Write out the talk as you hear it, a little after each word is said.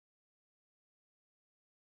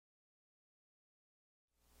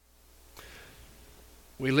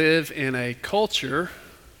We live in a culture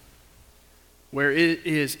where it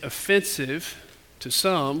is offensive to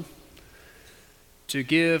some to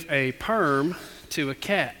give a perm to a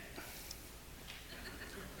cat.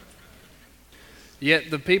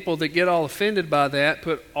 Yet the people that get all offended by that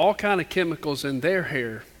put all kind of chemicals in their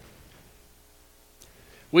hair.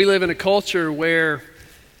 We live in a culture where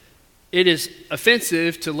it is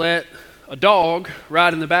offensive to let a dog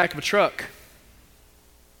ride in the back of a truck.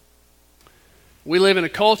 We live in a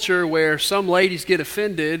culture where some ladies get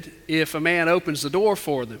offended if a man opens the door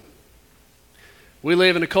for them. We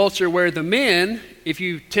live in a culture where the men, if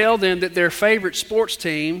you tell them that their favorite sports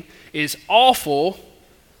team is awful,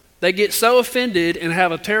 they get so offended and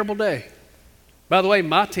have a terrible day. By the way,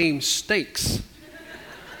 my team stinks.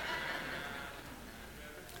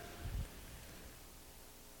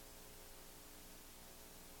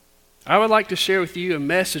 I would like to share with you a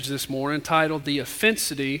message this morning titled The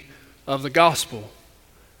Offensity of the Gospel,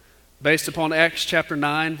 based upon Acts chapter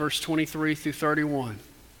 9, verse 23 through 31.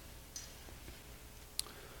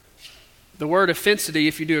 The word offensity,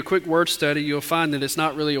 if you do a quick word study, you'll find that it's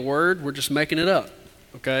not really a word. We're just making it up,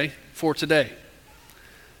 okay, for today.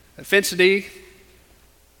 Offensity,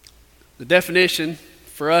 the definition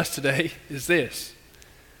for us today is this: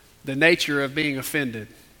 the nature of being offended.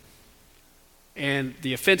 And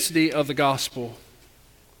the offensity of the gospel.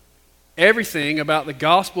 Everything about the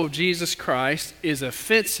gospel of Jesus Christ is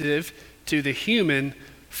offensive to the human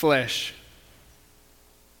flesh.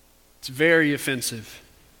 It's very offensive.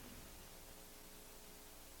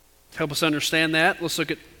 To help us understand that, let's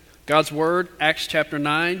look at God's Word, Acts chapter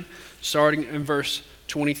 9, starting in verse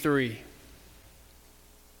 23.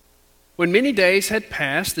 When many days had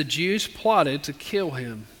passed, the Jews plotted to kill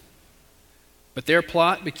him. But their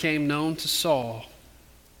plot became known to Saul.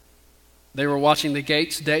 They were watching the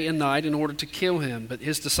gates day and night in order to kill him, but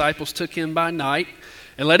his disciples took him by night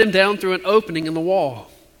and let him down through an opening in the wall,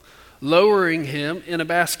 lowering him in a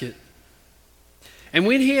basket. And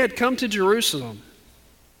when he had come to Jerusalem,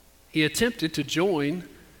 he attempted to join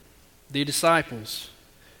the disciples.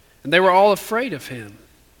 And they were all afraid of him,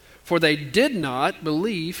 for they did not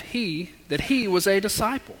believe that he was a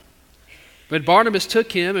disciple. But Barnabas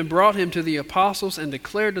took him and brought him to the apostles and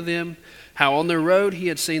declared to them how on the road he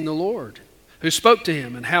had seen the Lord, who spoke to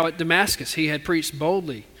him, and how at Damascus he had preached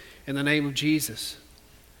boldly in the name of Jesus.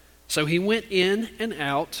 So he went in and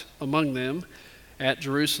out among them at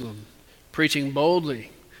Jerusalem, preaching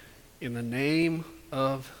boldly in the name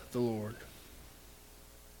of the Lord.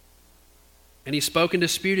 And he spoke and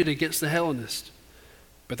disputed against the Hellenists,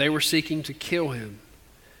 but they were seeking to kill him.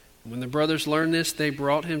 When the brothers learned this, they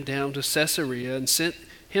brought him down to Caesarea and sent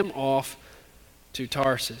him off to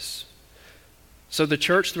Tarsus. So the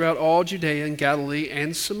church throughout all Judea and Galilee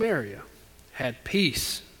and Samaria had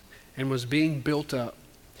peace and was being built up.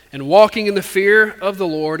 And walking in the fear of the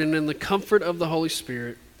Lord and in the comfort of the Holy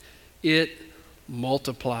Spirit, it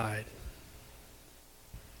multiplied.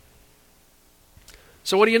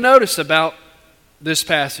 So what do you notice about this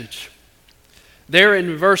passage? There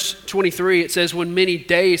in verse 23, it says, when many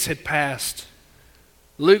days had passed.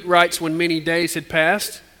 Luke writes, when many days had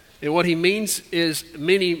passed. And what he means is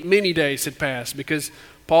many, many days had passed. Because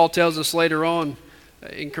Paul tells us later on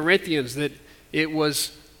in Corinthians that it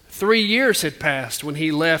was 3 years had passed when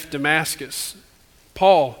he left Damascus.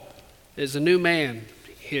 Paul is a new man.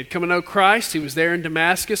 He had come to know Christ. He was there in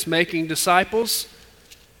Damascus making disciples.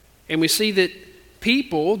 And we see that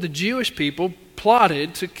people, the Jewish people,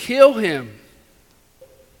 plotted to kill him.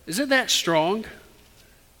 Isn't that strong?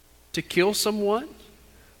 To kill someone?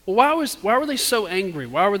 Well, why were they so angry?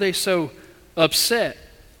 Why were they so upset?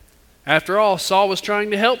 After all, Saul was trying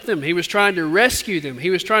to help them. He was trying to rescue them. He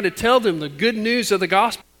was trying to tell them the good news of the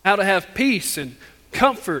gospel, how to have peace and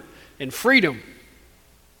comfort and freedom.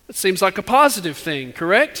 That seems like a positive thing,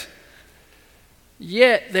 correct?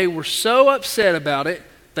 Yet they were so upset about it,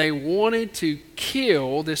 they wanted to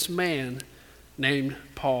kill this man named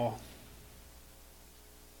Paul.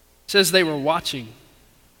 It says they were watching.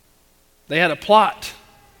 They had a plot.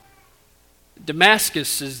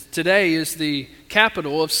 Damascus today is the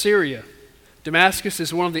capital of Syria. Damascus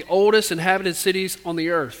is one of the oldest inhabited cities on the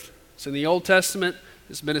earth. It's in the Old Testament.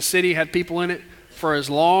 It's been a city, had people in it for as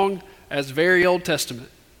long as very Old Testament.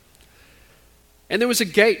 And there was a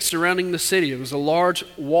gate surrounding the city. It was a large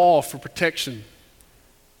wall for protection.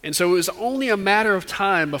 And so it was only a matter of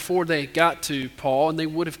time before they got to Paul and they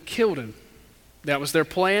would have killed him. That was their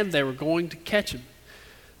plan. They were going to catch him.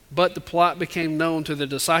 But the plot became known to the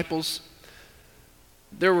disciples.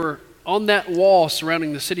 There were, on that wall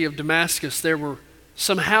surrounding the city of Damascus, there were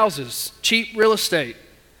some houses, cheap real estate.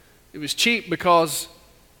 It was cheap because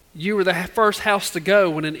you were the first house to go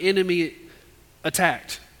when an enemy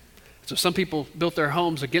attacked. So some people built their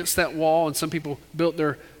homes against that wall, and some people built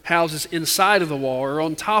their houses inside of the wall or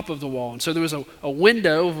on top of the wall. And so there was a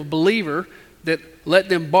window of a believer that let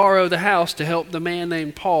them borrow the house to help the man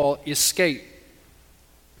named Paul escape.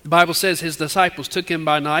 The Bible says his disciples took him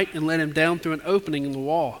by night and let him down through an opening in the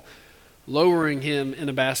wall, lowering him in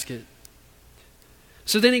a basket.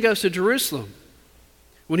 So then he goes to Jerusalem.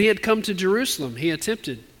 When he had come to Jerusalem, he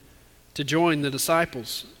attempted to join the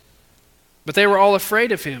disciples. But they were all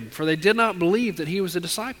afraid of him, for they did not believe that he was a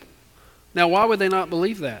disciple. Now, why would they not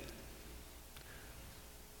believe that?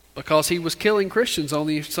 Because he was killing Christians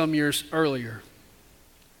only some years earlier.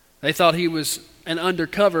 They thought he was an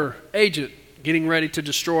undercover agent getting ready to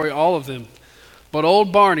destroy all of them. But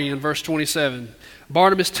old Barney, in verse 27,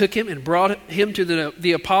 Barnabas took him and brought him to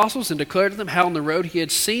the apostles and declared to them how on the road he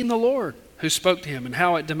had seen the Lord who spoke to him, and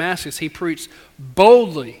how at Damascus he preached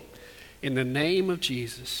boldly in the name of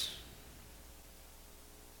Jesus.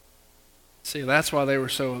 See, that's why they were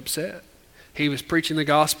so upset. He was preaching the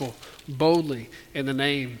gospel boldly in the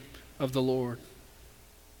name of the Lord.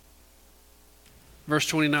 Verse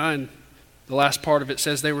 29, the last part of it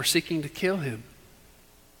says they were seeking to kill him.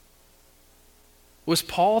 Was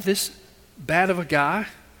Paul this bad of a guy?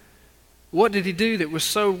 What did he do that was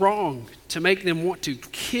so wrong to make them want to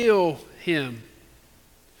kill him?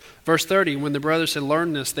 Verse 30, when the brothers had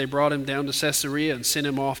learned this, they brought him down to Caesarea and sent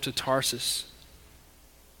him off to Tarsus.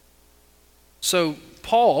 So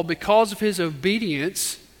Paul, because of his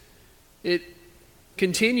obedience, it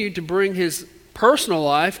continued to bring his personal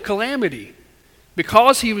life calamity.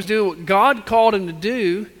 Because he was doing what God called him to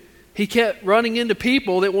do, he kept running into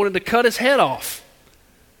people that wanted to cut his head off.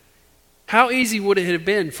 How easy would it have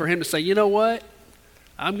been for him to say, you know what?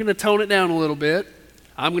 I'm going to tone it down a little bit.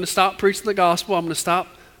 I'm going to stop preaching the gospel. I'm going to stop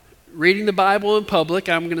reading the Bible in public.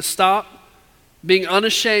 I'm going to stop being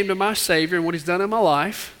unashamed of my Savior and what he's done in my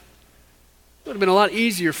life. It would have been a lot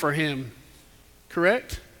easier for him,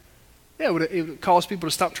 correct? Yeah, it would cause people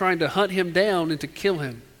to stop trying to hunt him down and to kill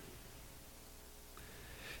him.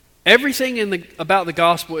 Everything about the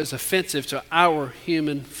gospel is offensive to our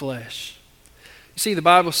human flesh. You see, the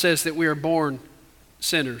Bible says that we are born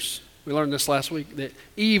sinners. We learned this last week, that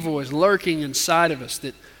evil is lurking inside of us,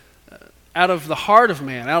 that out of the heart of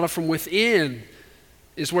man, out of from within,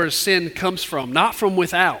 is where sin comes from, not from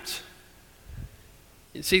without.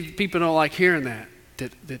 You see, people don't like hearing that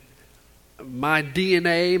my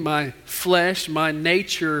DNA, my flesh, my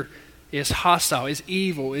nature is hostile, is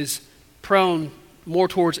evil, is prone more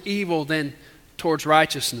towards evil than towards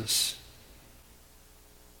righteousness.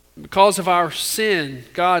 Because of our sin,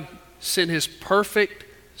 God sent his perfect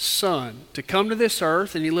Son to come to this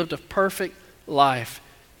earth, and he lived a perfect life.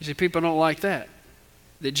 You see, people don't like that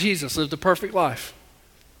Jesus lived a perfect life.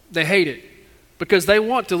 They hate it because they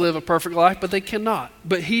want to live a perfect life, but they cannot.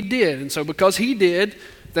 But he did, and so because he did,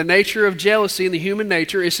 the nature of jealousy in the human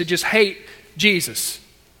nature is to just hate Jesus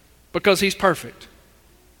because he's perfect.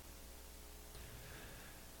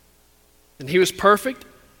 And he was perfect,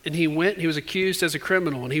 and he was accused as a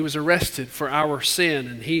criminal, and he was arrested for our sin,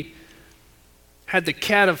 and he had the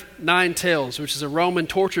cat of nine tails, which is a Roman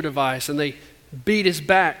torture device, and they beat his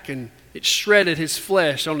back, and it shredded his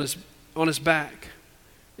flesh on his back.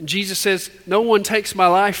 And Jesus says, no one takes my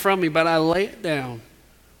life from me, but I lay it down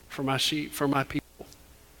for my sheep, for my people.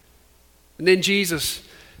 And then Jesus,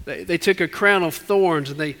 they took a crown of thorns,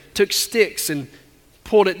 and they took sticks and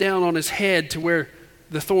pulled it down on his head to where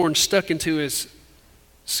the thorn stuck into his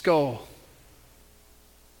skull.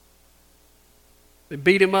 They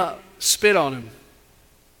beat him up, spit on him.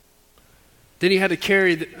 Then he had to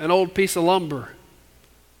carry an old piece of lumber.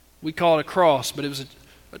 We call it a cross, but it was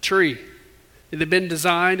a tree. It had been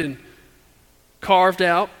designed and carved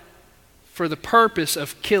out for the purpose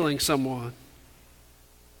of killing someone.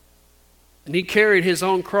 And he carried his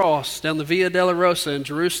own cross down the Via Dolorosa in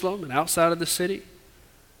Jerusalem and outside of the city.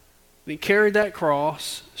 And he carried that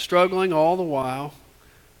cross, struggling all the while.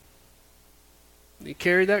 And he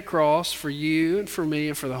carried that cross for you and for me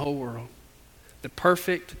and for the whole world. The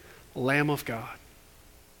perfect Lamb of God.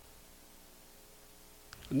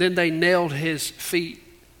 And then they nailed his feet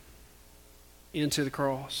into the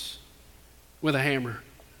cross with a hammer.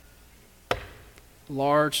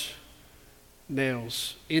 Large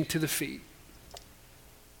nails into the feet.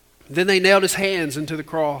 Then they nailed his hands into the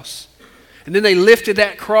cross. And then they lifted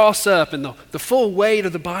that cross up, and the full weight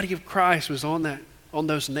of the body of Christ was on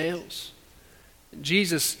those nails. And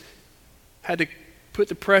Jesus had to put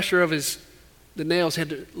the pressure of the nails, had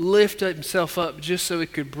to lift himself up just so he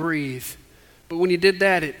could breathe. But when he did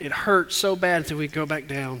that, it hurt so bad until he'd go back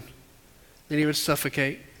down. Then he would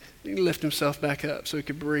suffocate. He lifted himself back up so he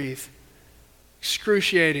could breathe.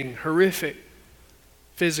 Excruciating, horrific,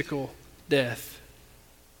 physical death.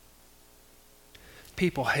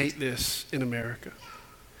 People hate this in America.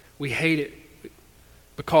 We hate it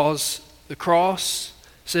because the cross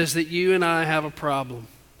says that you and I have a problem.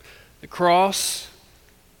 The cross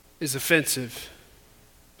is offensive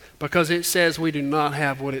because it says we do not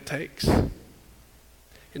have what it takes.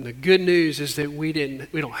 And the good news is that we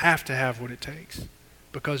don't have to have what it takes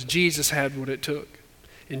because Jesus had what it took.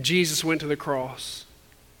 And Jesus went to the cross.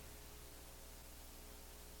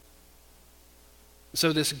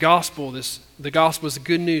 So the gospel is the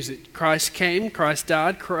good news that Christ came, Christ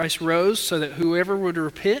died, Christ rose, so that whoever would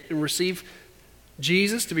repent and receive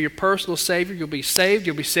Jesus to be your personal Savior, you'll be saved,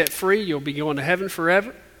 you'll be set free, you'll be going to heaven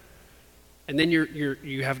forever. And then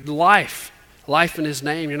you have life in His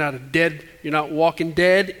name. You're not walking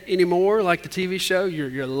dead anymore like the TV show.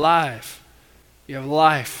 You're alive. You have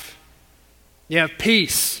life. You have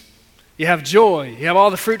peace. You have joy. You have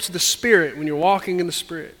all the fruits of the Spirit when you're walking in the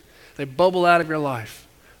Spirit. They bubble out of your life.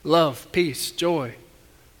 Love, peace, joy,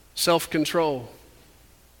 self-control.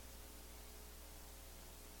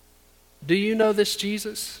 Do you know this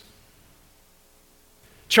Jesus?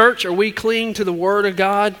 Church, are we clinging to the Word of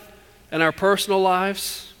God in our personal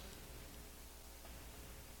lives?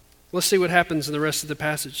 Let's see what happens in the rest of the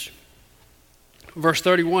passage. Verse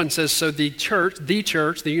 31 says, so the church,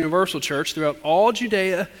 the universal church, throughout all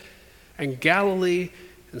Judea and Galilee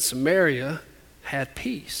and Samaria had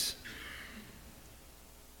peace.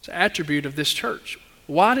 It's an attribute of this church.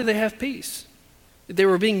 Why did they have peace? They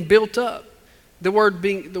were being built up. The word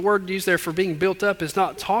used there for being built up is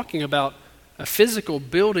not talking about a physical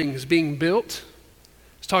buildings being built.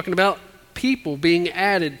 It's talking about people being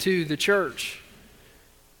added to the church.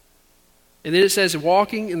 And then it says,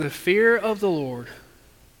 walking in the fear of the Lord.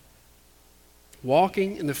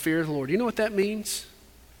 Walking in the fear of the Lord. You know what that means?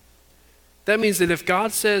 That means that if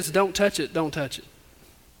God says don't touch it, don't touch it.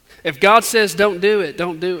 If God says don't do it,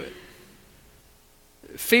 don't do it.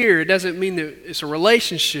 Fear doesn't mean that it's a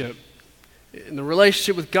relationship. And the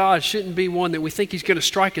relationship with God shouldn't be one that we think He's going to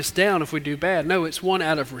strike us down if we do bad. No, it's one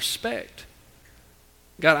out of respect.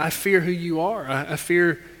 God, I fear who you are. I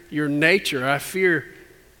fear your nature. I fear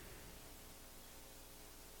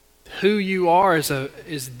who you are as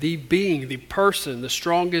the being, the person, the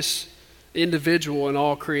strongest individual in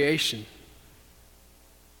all creation.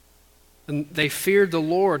 And they feared the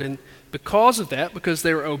Lord, and because of that, because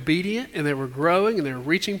they were obedient and they were growing and they were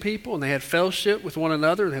reaching people and they had fellowship with one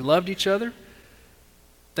another and they loved each other,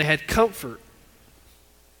 they had comfort.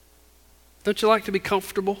 Don't you like to be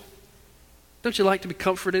comfortable? Don't you like to be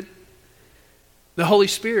comforted? The Holy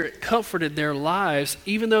Spirit comforted their lives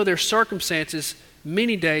even though their circumstances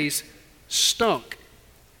many days stunk.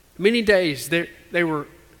 Many days they were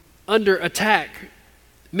under attack.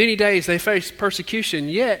 Many days they faced persecution,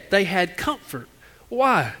 yet they had comfort.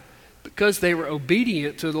 Why? Because they were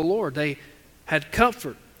obedient to the Lord. They had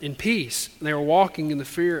comfort and peace. They were walking in the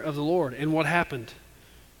fear of the Lord. And what happened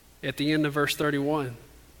at the end of verse 31?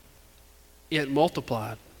 It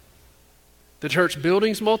multiplied. The church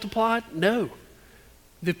buildings multiplied? No.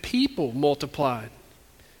 The people multiplied.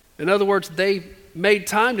 In other words, they made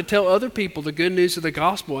time to tell other people the good news of the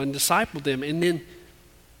gospel and discipled them, and then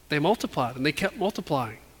they multiplied, and they kept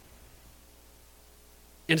multiplying.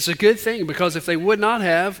 And it's a good thing, because if they would not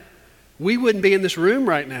have, we wouldn't be in this room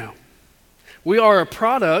right now. We are a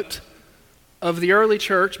product of the early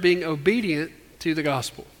church being obedient to the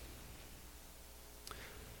gospel.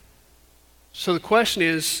 So the question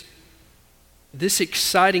is, this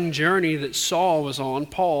exciting journey that Saul was on,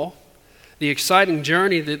 Paul, the exciting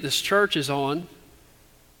journey that this church is on,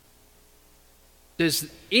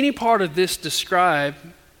 does any part of this describe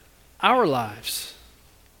our lives?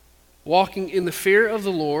 Walking in the fear of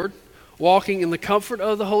the Lord, walking in the comfort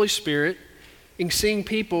of the Holy Spirit, and seeing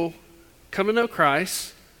people come to know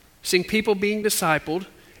Christ, seeing people being discipled,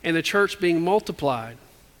 and the church being multiplied.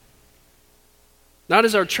 Not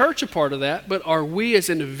is our church a part of that, but are we as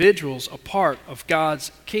individuals a part of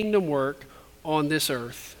God's kingdom work on this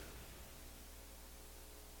earth?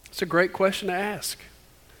 It's a great question to ask.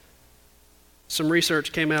 Some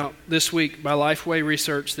research came out this week by Lifeway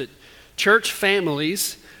Research that church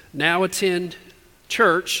families now attend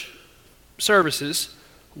church services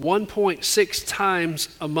 1.6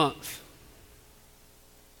 times a month.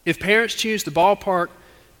 If parents choose the ballpark,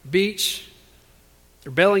 beach,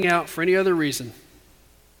 or bailing out for any other reason,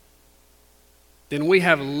 then we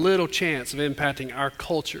have little chance of impacting our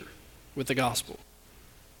culture with the gospel.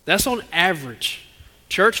 That's on average.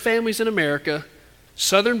 Church families in America,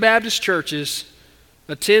 Southern Baptist churches,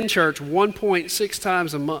 attend church 1.6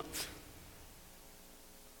 times a month.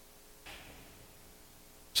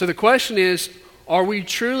 So the question is, are we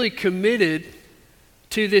truly committed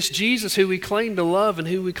to this Jesus who we claim to love and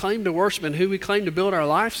who we claim to worship and who we claim to build our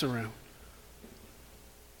lives around?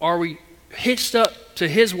 Are we hitched up to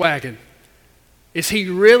his wagon? Is he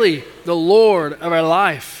really the Lord of our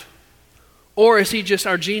life? Or is he just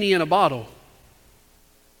our genie in a bottle?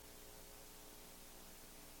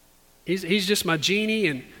 He's just my genie,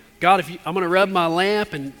 and God, I'm going to rub my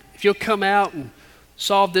lamp, and if you'll come out and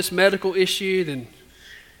solve this medical issue, then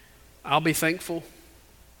I'll be thankful.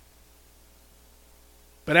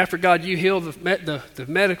 But after, God, you heal the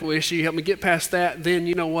medical issue, help me get past that, then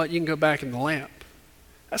you know what? You can go back in the lamp.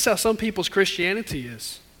 That's how some people's Christianity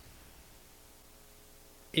is.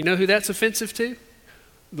 You know who that's offensive to?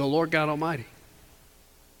 The Lord God Almighty.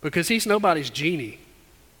 Because he's nobody's genie.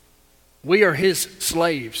 We are his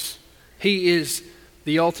slaves. He is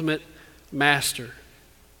the ultimate master.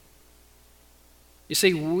 You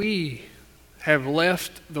see, we have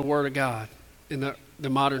left the Word of God in the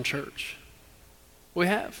modern church. We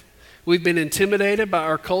have. We've been intimidated by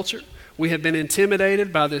our culture. We have been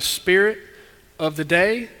intimidated by this spirit of the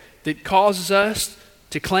day that causes us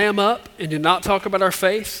to clam up and to not talk about our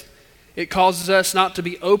faith. It causes us not to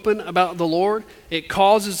be open about the Lord. It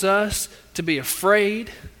causes us to be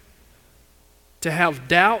afraid, to have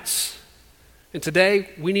doubts. And today,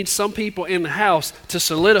 we need some people in the house to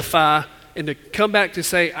solidify and to come back to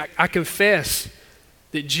say, I confess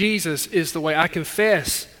that Jesus is the way. I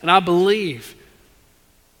confess and I believe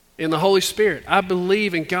in the Holy Spirit. I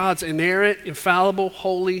believe in God's inerrant, infallible,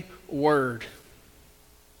 holy word.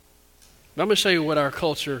 But I'm going to show you what our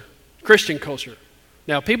culture, Christian culture.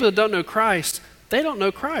 Now, people that don't know Christ, they don't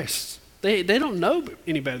know Christ. They don't know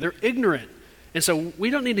any better. They're ignorant. And so we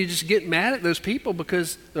don't need to just get mad at those people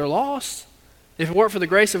because they're lost. If it weren't for the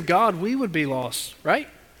grace of God, we would be lost, right?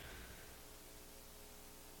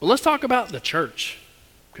 Well, let's talk about the church,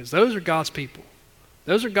 because those are God's people.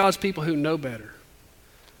 Those are God's people who know better.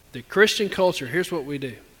 The Christian culture, here's what we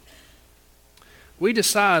do. We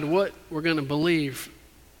decide what we're going to believe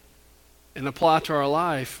and apply to our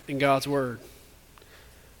life in God's Word.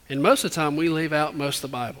 And most of the time, we leave out most of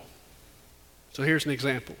the Bible. So here's an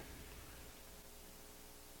example.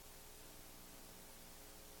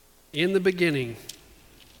 In the beginning,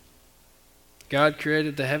 God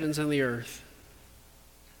created the heavens and the earth.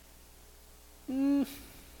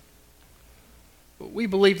 We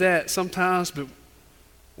believe that sometimes, but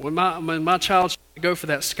when my child go for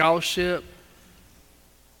that scholarship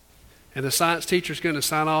and the science teacher's going to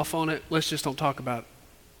sign off on it, let's just don't talk about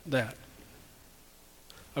that.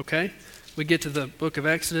 Okay? We get to the book of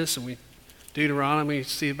Exodus and Deuteronomy,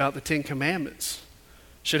 see about the 10 Commandments.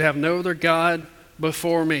 Should have no other God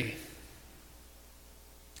before me.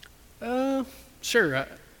 Sure.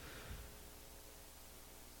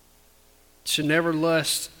 Should never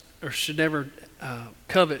lust or should never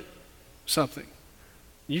covet something.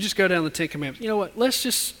 You just go down the 10 Commandments. You know what?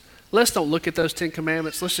 Let's don't look at those 10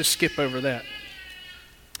 Commandments. Let's just skip over that.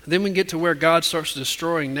 Then we get to where God starts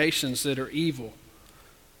destroying nations that are evil.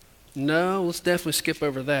 No, let's definitely skip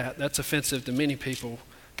over that. That's offensive to many people.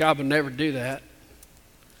 God would never do that.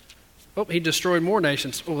 Oh, he destroyed more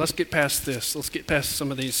nations. Oh, let's get past this. Let's get past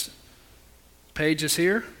some of these pages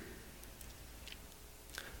here.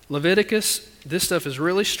 Leviticus, this stuff is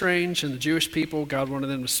really strange, and the Jewish people, God wanted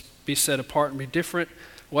them to be set apart and be different.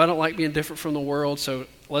 Well, I don't like being different from the world, so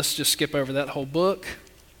let's just skip over that whole book.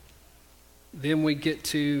 Then we get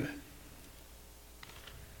to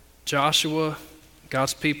Joshua.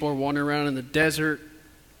 God's people are wandering around in the desert.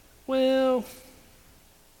 Well,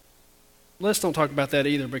 let's don't talk about that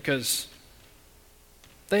either, because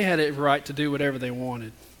they had a right to do whatever they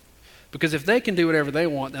wanted. Because if they can do whatever they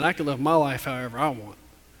want, then I can live my life however I want.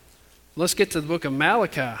 Let's get to the book of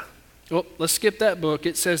Malachi. Well, let's skip that book.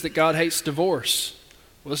 It says that God hates divorce.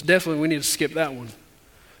 Well, we need to skip that one.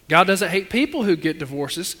 God doesn't hate people who get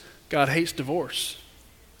divorces. God hates divorce.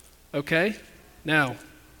 Okay? Now,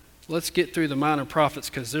 let's get through the minor prophets,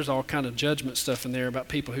 because there's all kind of judgment stuff in there about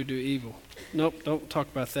people who do evil. Nope, don't talk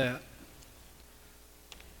about that.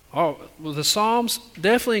 Oh, well, the Psalms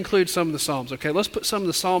definitely include some of the Psalms. Okay, let's put some of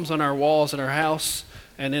the Psalms on our walls in our house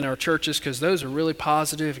and in our churches, because those are really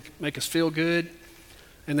positive, make us feel good.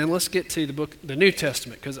 And then let's get to the New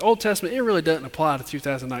Testament, because the Old Testament, it really doesn't apply to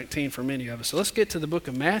 2019 for many of us. So let's get to the book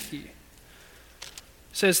of Matthew. It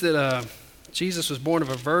says that Jesus was born of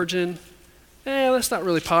a virgin. That's not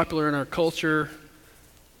really popular in our culture.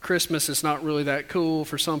 Christmas is not really that cool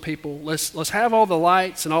for some people. Let's have all the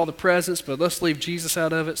lights and all the presents, but let's leave Jesus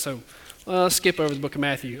out of it. So Let's skip over the book of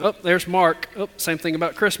Matthew. Oh, there's Mark. Oh, same thing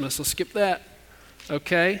about Christmas. Let's skip that.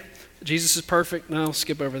 Okay. Jesus is perfect. No,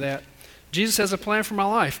 skip over that. Jesus has a plan for my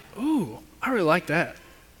life. Ooh, I really like that.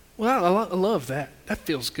 Well, I love that. That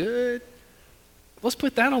feels good. Let's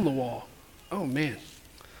put that on the wall. Oh, man.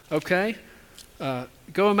 Okay.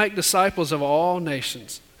 Go and make disciples of all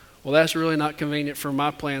nations. Well, that's really not convenient for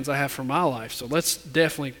my plans I have for my life. So let's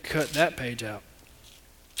definitely cut that page out.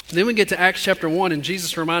 Then we get to Acts chapter 1, and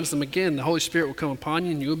Jesus reminds them again, the Holy Spirit will come upon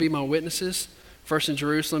you, and you will be my witnesses, first in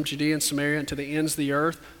Jerusalem, Judea, and Samaria, and to the ends of the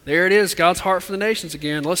earth. There it is, God's heart for the nations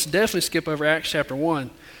again. Let's definitely skip over Acts chapter 1.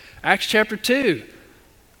 Acts chapter 2.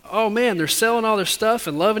 Oh, man, they're selling all their stuff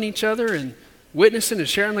and loving each other and witnessing and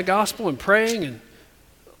sharing the gospel and praying.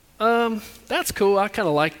 And that's cool. I kind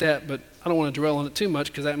of like that, but I don't want to dwell on it too much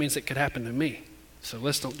because that means it could happen to me. So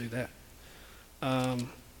let's don't do that.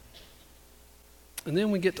 And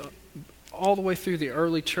then we get all the way through the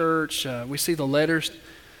early church. We see the letters,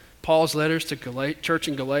 Paul's letters to church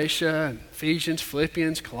in Galatia, and Ephesians,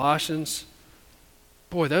 Philippians, Colossians.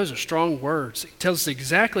 Boy, those are strong words. It tells us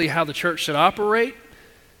exactly how the church should operate.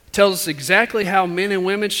 It tells us exactly how men and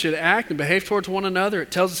women should act and behave towards one another.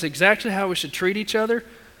 It tells us exactly how we should treat each other.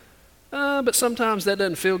 But sometimes that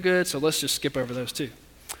doesn't feel good, so let's just skip over those too.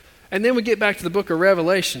 And then we get back to the book of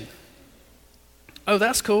Revelation. Oh,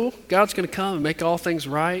 that's cool. God's going to come and make all things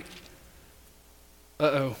right.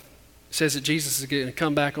 Uh-oh. It says that Jesus is going to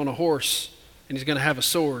come back on a horse, and he's going to have a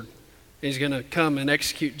sword. And he's going to come and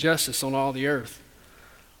execute justice on all the earth.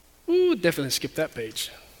 Ooh, definitely skip that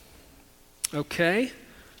page. Okay.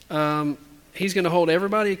 He's going to hold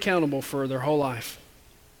everybody accountable for their whole life.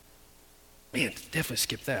 Man, definitely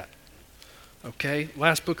skip that. Okay.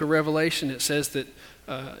 Last book of Revelation, it says that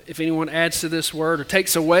if anyone adds to this word or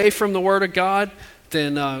takes away from the word of God,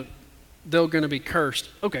 then they're going to be cursed.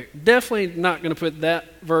 Okay, definitely not going to put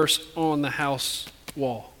that verse on the house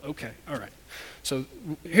wall. Okay, all right. So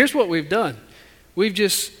here's what we've done. We've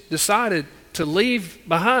just decided to leave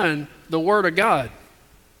behind the word of God.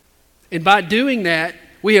 And by doing that,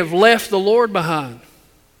 we have left the Lord behind.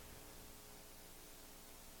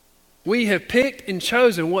 We have picked and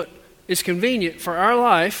chosen what is convenient for our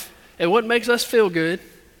life and what makes us feel good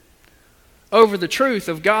over the truth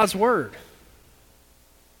of God's word.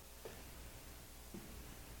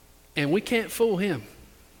 And we can't fool him.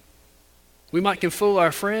 We might can fool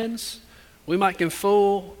our friends. We might can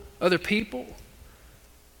fool other people.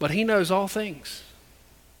 But he knows all things.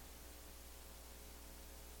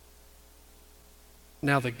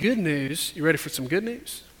 Now the good news, you ready for some good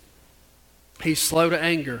news? He's slow to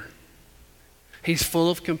anger. He's full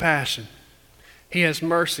of compassion. He has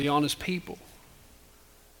mercy on his people.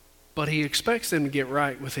 But he expects them to get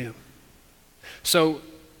right with him. So,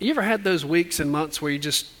 you ever had those weeks and months where you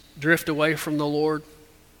just drift away from the Lord?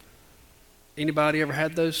 Anybody ever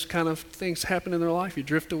had those kind of things happen in their life? You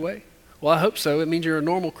drift away? Well, I hope so. It means you're a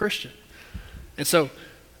normal Christian. And so,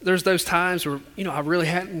 there's those times where, I really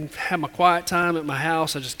hadn't had my quiet time at my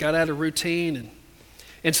house. I just got out of routine.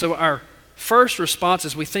 And so our first response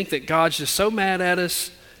is we think that God's just so mad at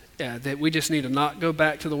us that we just need to not go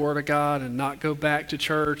back to the Word of God and not go back to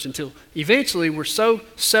church until eventually we're so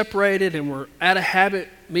separated and we're out of habit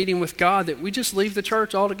meeting with God that we just leave the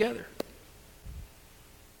church altogether.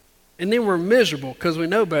 And then we're miserable because we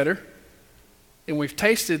know better and we've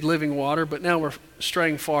tasted living water, but now we're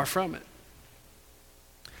straying far from it.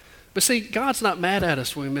 But see, God's not mad at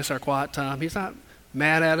us when we miss our quiet time. He's not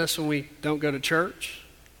mad at us when we don't go to church.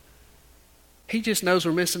 He just knows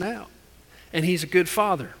we're missing out. And he's a good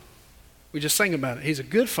father. We just sang about it. He's a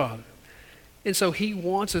good father. And so he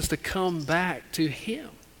wants us to come back to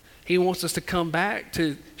him. He wants us to come back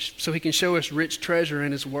so he can show us rich treasure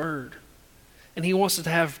in his word. And he wants us to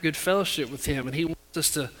have good fellowship with him. And he wants us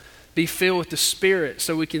to be filled with the Spirit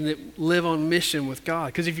so we can live on mission with God.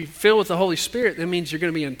 Because if you're filled with the Holy Spirit, that means you're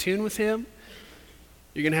going to be in tune with him.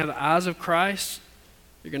 You're going to have the eyes of Christ.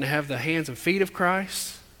 You're going to have the hands and feet of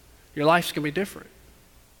Christ. Your life's going to be different.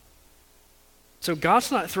 So God's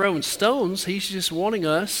not throwing stones. He's just wanting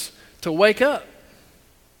us to wake up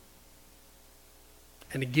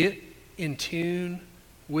and to get in tune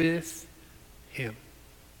with him.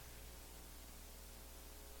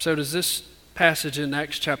 So does this passage in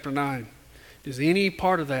Acts chapter 9, does any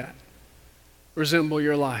part of that resemble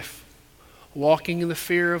your life? Walking in the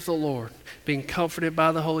fear of the Lord, being comforted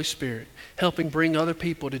by the Holy Spirit, helping bring other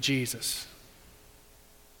people to Jesus.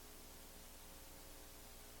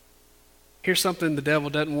 Here's something the devil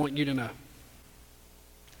doesn't want you to know.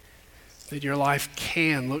 That your life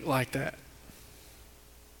can look like that.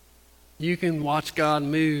 You can watch God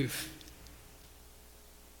move.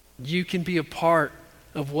 You can be a part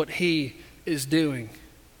of what he is doing.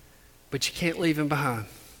 But you can't leave him behind.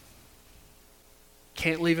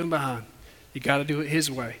 Can't leave him behind. You got to do it his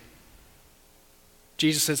way.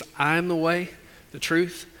 Jesus says, I am the way, the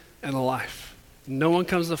truth, and the life. No one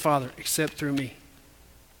comes to the Father except through me.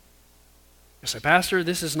 You say, Pastor,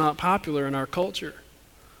 this is not popular in our culture.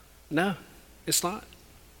 No, it's not.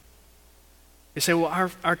 You say,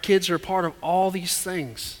 well, our kids are a part of all these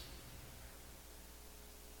things.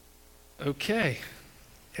 Okay.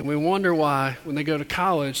 And we wonder why, when they go to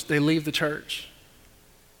college, they leave the church.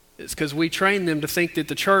 It's because we trained them to think that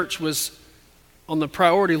the church was on the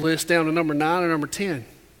priority list down to number 9 or number 10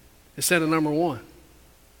 instead of number 1.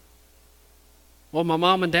 Well, my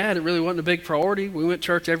mom and dad, it really wasn't a big priority. We went to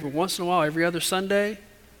church every once in a while, every other Sunday.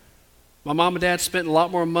 My mom and dad spent a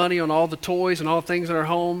lot more money on all the toys and all the things in our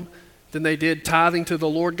home than they did tithing to the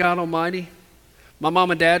Lord God Almighty. My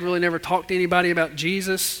mom and dad really never talked to anybody about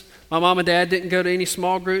Jesus. My mom and dad didn't go to any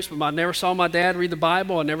small groups, but I never saw my dad read the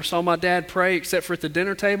Bible. I never saw my dad pray except for at the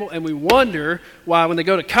dinner table. And we wonder why when they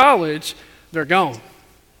go to college, they're gone.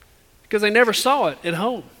 Because they never saw it at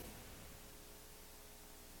home.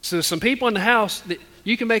 So some people in the house, that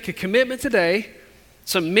you can make a commitment today.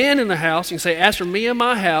 Some men in the house, you can say, as for me and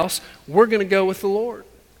my house, we're going to go with the Lord.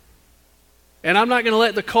 And I'm not going to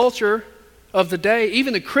let the culture of the day,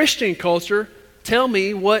 even the Christian culture, tell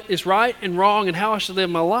me what is right and wrong and how I should live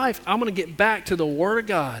my life. I'm going to get back to the Word of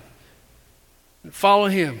God and follow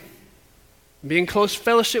Him, be in close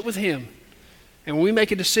fellowship with Him. And when we make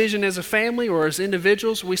a decision as a family or as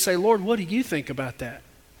individuals, we say, Lord, what do you think about that?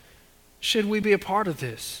 Should we be a part of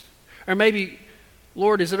this? Or maybe,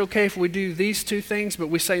 Lord, is it okay if we do these 2 things, but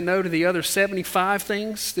we say no to the other 75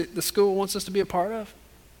 things that the school wants us to be a part of?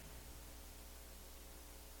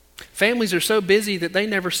 Families are so busy that they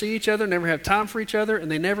never see each other, never have time for each other,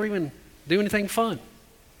 and they never even do anything fun.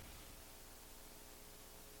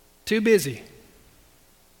 Too busy.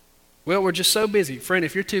 Well, we're just so busy. Friend,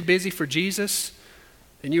 if you're too busy for Jesus,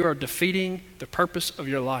 then you are defeating the purpose of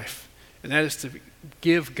your life. And that is to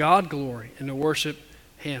give God glory and to worship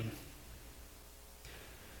Him.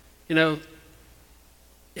 You know,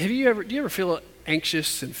 do you ever feel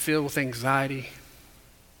anxious and filled with anxiety?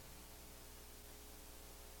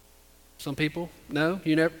 Some people, no,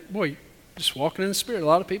 you never. Boy, just walking in the Spirit. A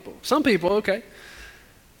lot of people. Some people, okay.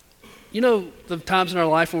 You know, the times in our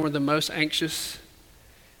life when we're the most anxious,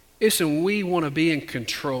 it's when we want to be in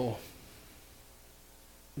control.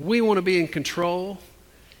 We want to be in control,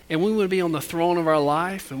 and we want to be on the throne of our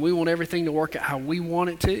life, and we want everything to work out how we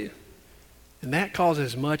want it to. And that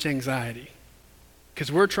causes much anxiety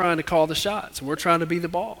because we're trying to call the shots, and we're trying to be the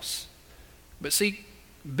boss. But see,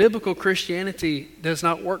 biblical Christianity does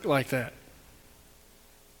not work like that.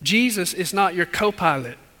 Jesus is not your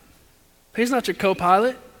co-pilot. He's not your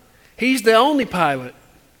co-pilot. He's the only pilot.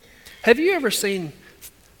 Have you ever seen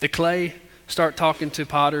the clay start talking to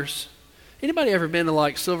potters? Anybody ever been to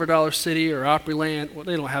like Silver Dollar City or Opryland? Well,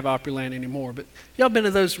 they don't have Opryland anymore, but y'all been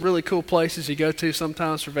to those really cool places you go to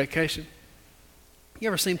sometimes for vacation? You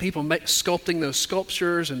ever seen people sculpting those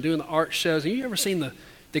sculptures and doing the art shows? And you ever seen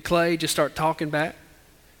the clay just start talking back?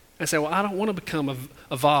 I say, well, I don't want to become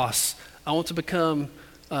a vase. I want to become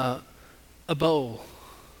a bowl.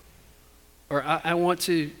 Or I want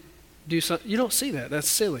to do something. You don't see that. That's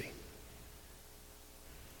silly.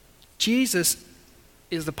 Jesus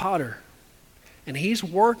is the potter, and He's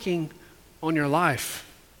working on your life.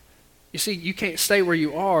 You see, you can't stay where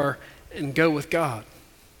you are and go with God.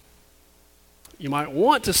 You might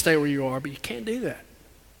want to stay where you are, but you can't do that.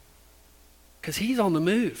 Because He's on the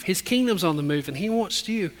move. His kingdom's on the move, and He wants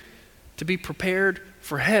you to be prepared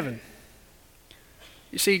for heaven.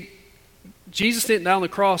 You see, Jesus didn't die on the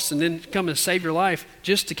cross and then come and save your life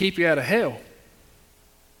just to keep you out of hell.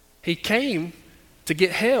 He came to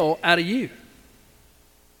get hell out of you,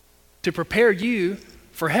 to prepare you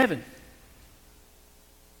for heaven.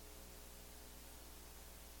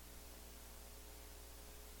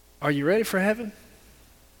 Are you ready for heaven?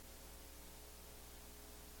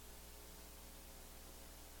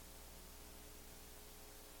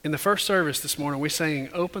 In the first service this morning, we sang,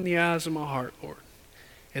 "Open the eyes of my heart, Lord."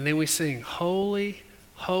 And then we sing, "Holy,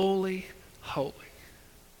 holy, holy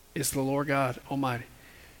is the Lord God Almighty."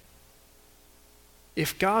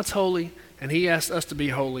 If God's holy and He asked us to be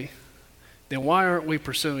holy, then why aren't we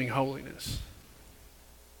pursuing holiness?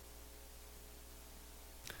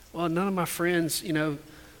 Well, none of my friends,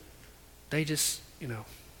 they just,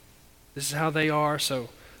 this is how they are, so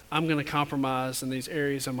I'm going to compromise in these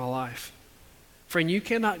areas of my life. Friend, you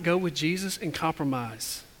cannot go with Jesus and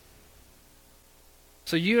compromise.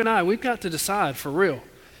 So you and I, we've got to decide for real.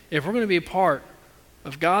 If we're going to be a part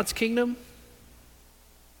of God's kingdom,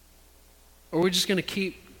 Or are we just going to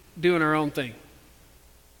keep doing our own thing?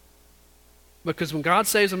 Because when God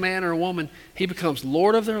saves a man or a woman, he becomes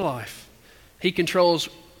Lord of their life. He controls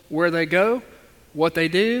where they go, what they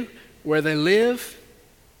do, where they live.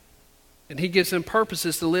 And he gives them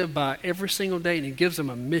purposes to live by every single day, and he gives them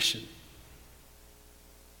a mission.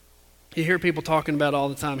 You hear people talking about all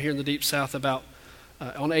the time here in the Deep South about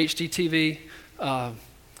on HGTV.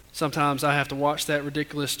 Sometimes I have to watch that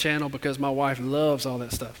ridiculous channel because my wife loves all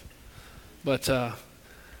that stuff. But I'm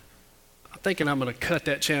thinking I'm going to cut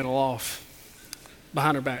that channel off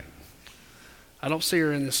behind her back. I don't see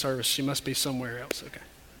her in this service. She must be somewhere else. Okay.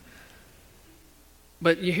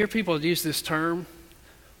 But you hear people use this term,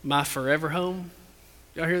 my forever home.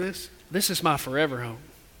 Y'all hear this? This is my forever home.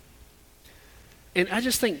 And I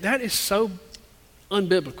just think that is so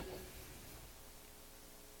unbiblical.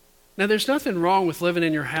 Now, there's nothing wrong with living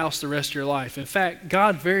in your house the rest of your life. In fact,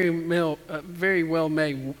 God very well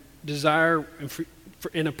may desire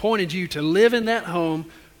and appointed you to live in that home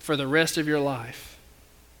for the rest of your life.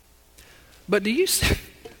 But do you see,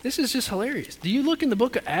 this is just hilarious. Do you look in the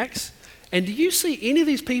book of Acts, and do you see any of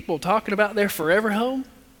these people talking about their forever home?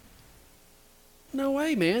 No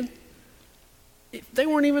way, man. They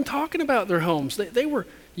weren't even talking about their homes. They were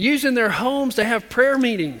using their homes to have prayer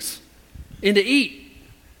meetings and to eat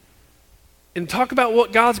and talk about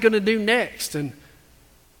what God's going to do next and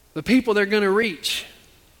the people they're going to reach.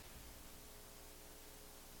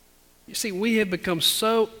 You see, we have become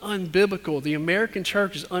so unbiblical. The American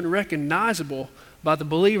church is unrecognizable by the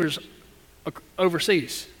believers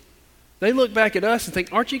overseas. They look back at us and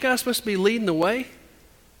think, aren't you guys supposed to be leading the way?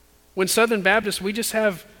 When Southern Baptists, we just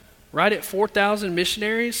have right at 4,000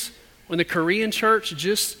 missionaries. When the Korean church,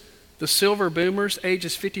 just the silver boomers,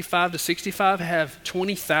 ages 55 to 65, have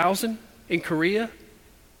 20,000 in Korea.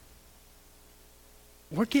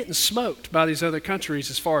 We're getting smoked by these other countries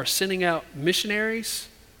as far as sending out missionaries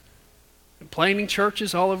and planting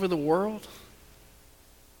churches all over the world.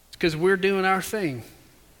 It's because we're doing our thing.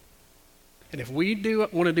 And if we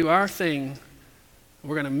want to do our thing,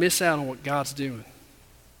 we're going to miss out on what God's doing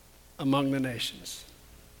among the nations.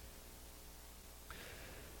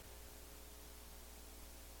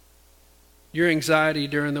 Your anxiety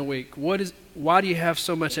during the week. Why do you have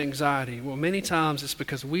so much anxiety? Well, many times it's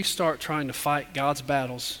because we start trying to fight God's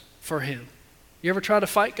battles for Him. You ever try to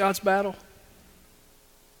fight God's battle?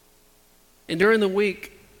 And during the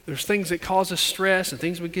week, there's things that cause us stress and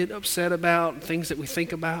things we get upset about and things that we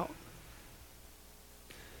think about.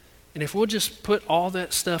 And if we'll just put all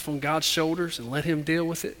that stuff on God's shoulders and let Him deal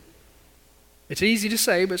with it, it's easy to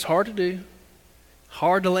say, but it's hard to do.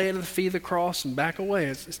 Hard to lay it at the feet of the cross and back away.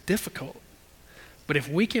 It's difficult. But if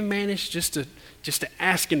we can manage just to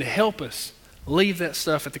ask Him to help us leave that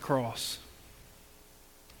stuff at the cross,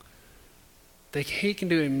 He can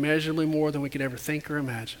do immeasurably more than we could ever think or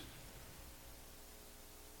imagine.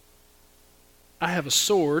 I have a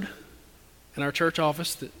sword in our church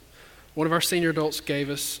office that one of our senior adults gave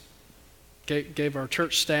our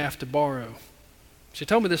church staff to borrow. She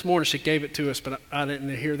told me this morning she gave it to us, but I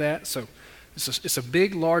didn't hear that. So it's a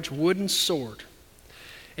big, large wooden sword.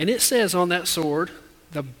 And it says on that sword,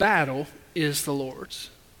 the battle is the Lord's.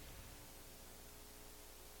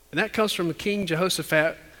 And that comes from King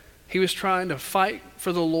Jehoshaphat. He was trying to fight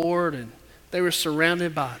for the Lord, and they were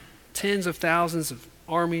surrounded by tens of thousands of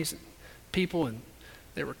armies and people, and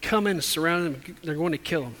they were coming and surrounding him. They're going to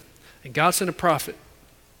kill him. And God sent a prophet.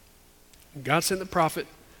 And God sent the prophet.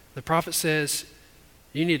 The prophet says,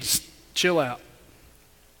 you need to chill out.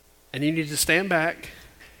 And you need to stand back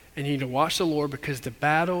and you need to watch the Lord because the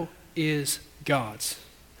battle is God's.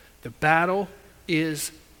 The battle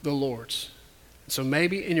is the Lord's. So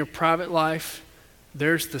maybe in your private life,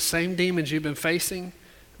 there's the same demons you've been facing.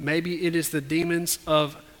 Maybe it is the demons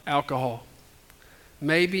of alcohol.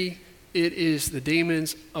 Maybe it is the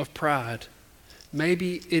demons of pride.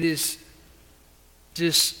 Maybe it is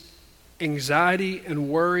just anxiety and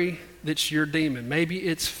worry that's your demon. Maybe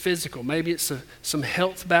it's physical. Maybe it's some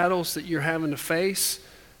health battles that you're having to face.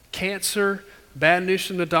 Cancer, bad news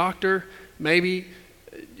from the doctor. Maybe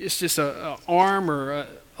it's just an arm or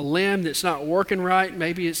a limb that's not working right.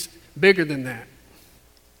 Maybe it's bigger than that.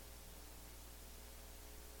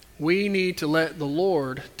 We need to let the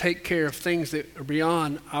Lord take care of things that are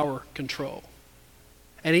beyond our control.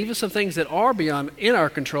 And even some things that are in our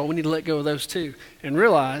control, we need to let go of those too and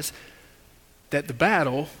realize that the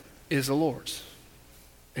battle is the Lord's.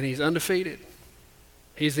 And He's undefeated.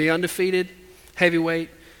 He's the undefeated heavyweight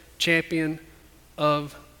champion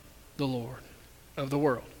of the Lord, of the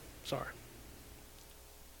world. Sorry.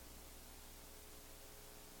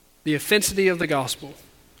 The offensity of the gospel.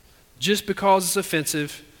 Just because it's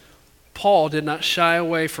offensive, Paul did not shy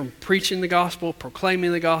away from preaching the gospel,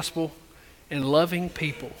 proclaiming the gospel, and loving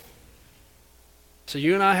people. So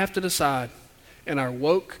you and I have to decide in our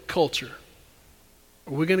woke culture,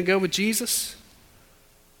 are we going to go with Jesus?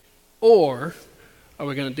 Or are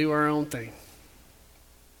we going to do our own thing?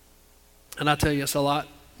 And I tell you, it's a lot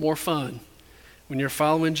more fun when you're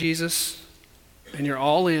following Jesus and you're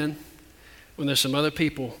all in, when there's some other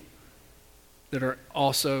people that are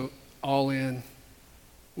also all in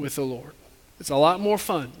with the Lord. It's a lot more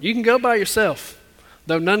fun. You can go by yourself.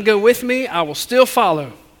 Though none go with me, I will still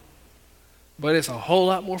follow. But it's a whole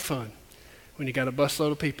lot more fun when you got a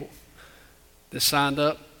busload of people that signed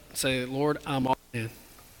up and say, Lord, I'm all in.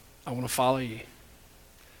 I want to follow you.